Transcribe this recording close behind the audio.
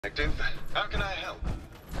Detective, how can I help?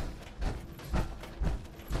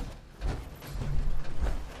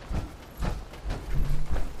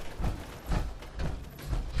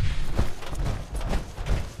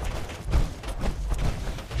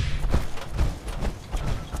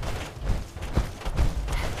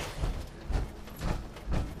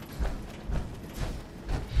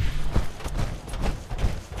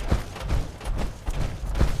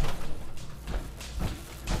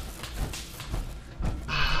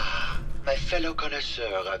 My fellow connoisseur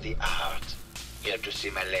of the art, here to see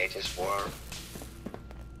my latest work.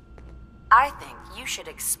 I think you should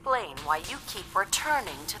explain why you keep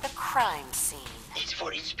returning to the crime scene. It's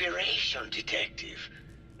for inspiration, detective.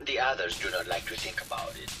 The others do not like to think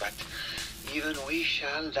about it, but even we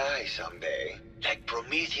shall die someday. Like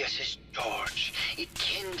Prometheus's torch, it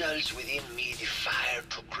kindles within me the fire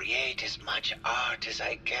to create as much art as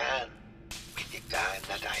I can with the time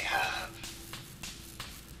that I have.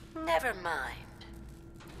 Never mind.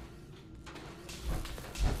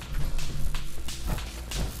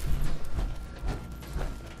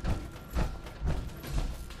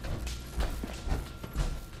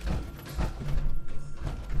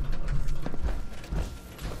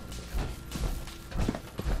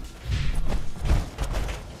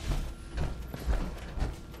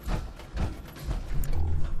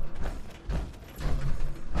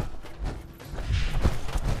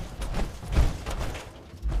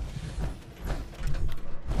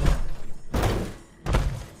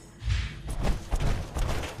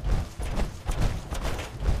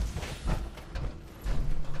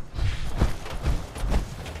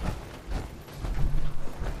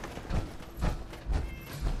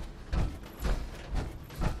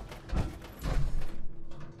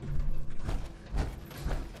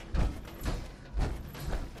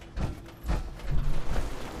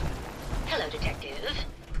 Hello, Detective.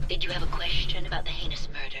 Did you have a question about the heinous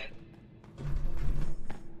murder?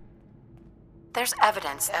 There's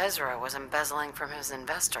evidence Ezra was embezzling from his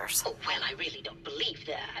investors. Oh, well, I really don't believe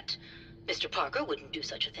that. Mr. Parker wouldn't do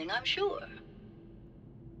such a thing, I'm sure.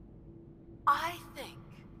 I think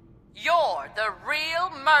you're the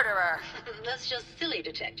real murderer. That's just silly,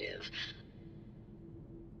 Detective.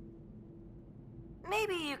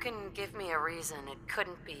 Maybe you can give me a reason it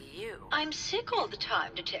couldn't be you. I'm sick all the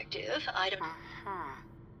time, Detective. I don't...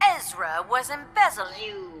 Ezra was embezzling.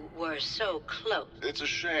 You were so close. It's a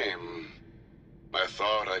shame. I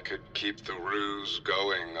thought I could keep the ruse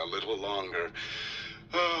going a little longer.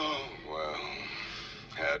 Oh, well.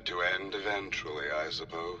 Had to end eventually, I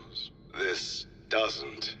suppose. This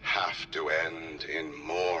doesn't have to end in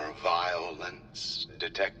more violence,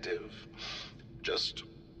 Detective. Just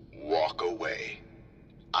walk away.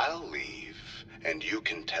 I'll leave, and you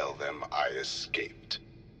can tell them I escaped.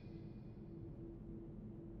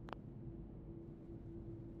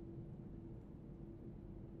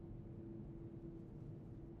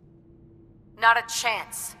 Not a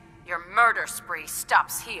chance. Your murder spree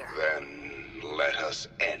stops here. Then let us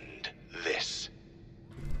end this.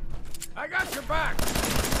 I got your back!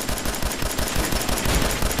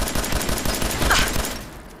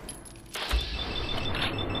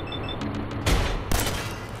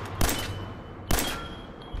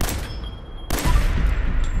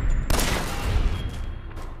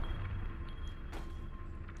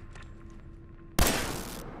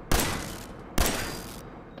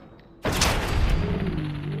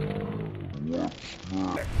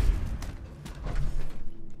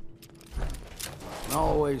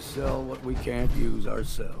 Always sell what we can't use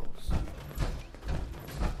ourselves.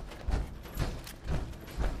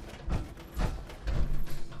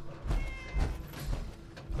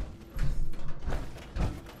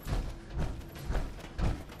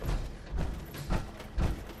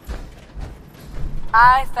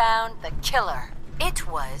 I found the killer. It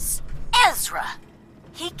was Ezra.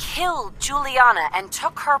 He killed Juliana and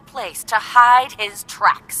took her place to hide his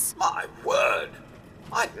tracks. My word!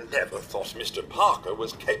 I never thought Mr. Parker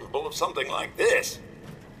was capable of something like this.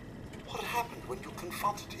 What happened when you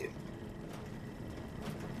confronted him?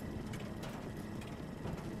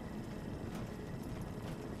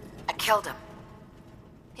 I killed him.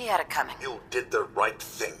 He had it coming. You did the right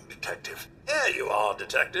thing, Detective. Here you are,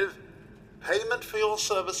 Detective. Payment for your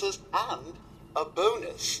services and a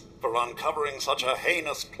bonus for uncovering such a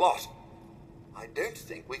heinous plot. I don't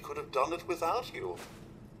think we could have done it without you.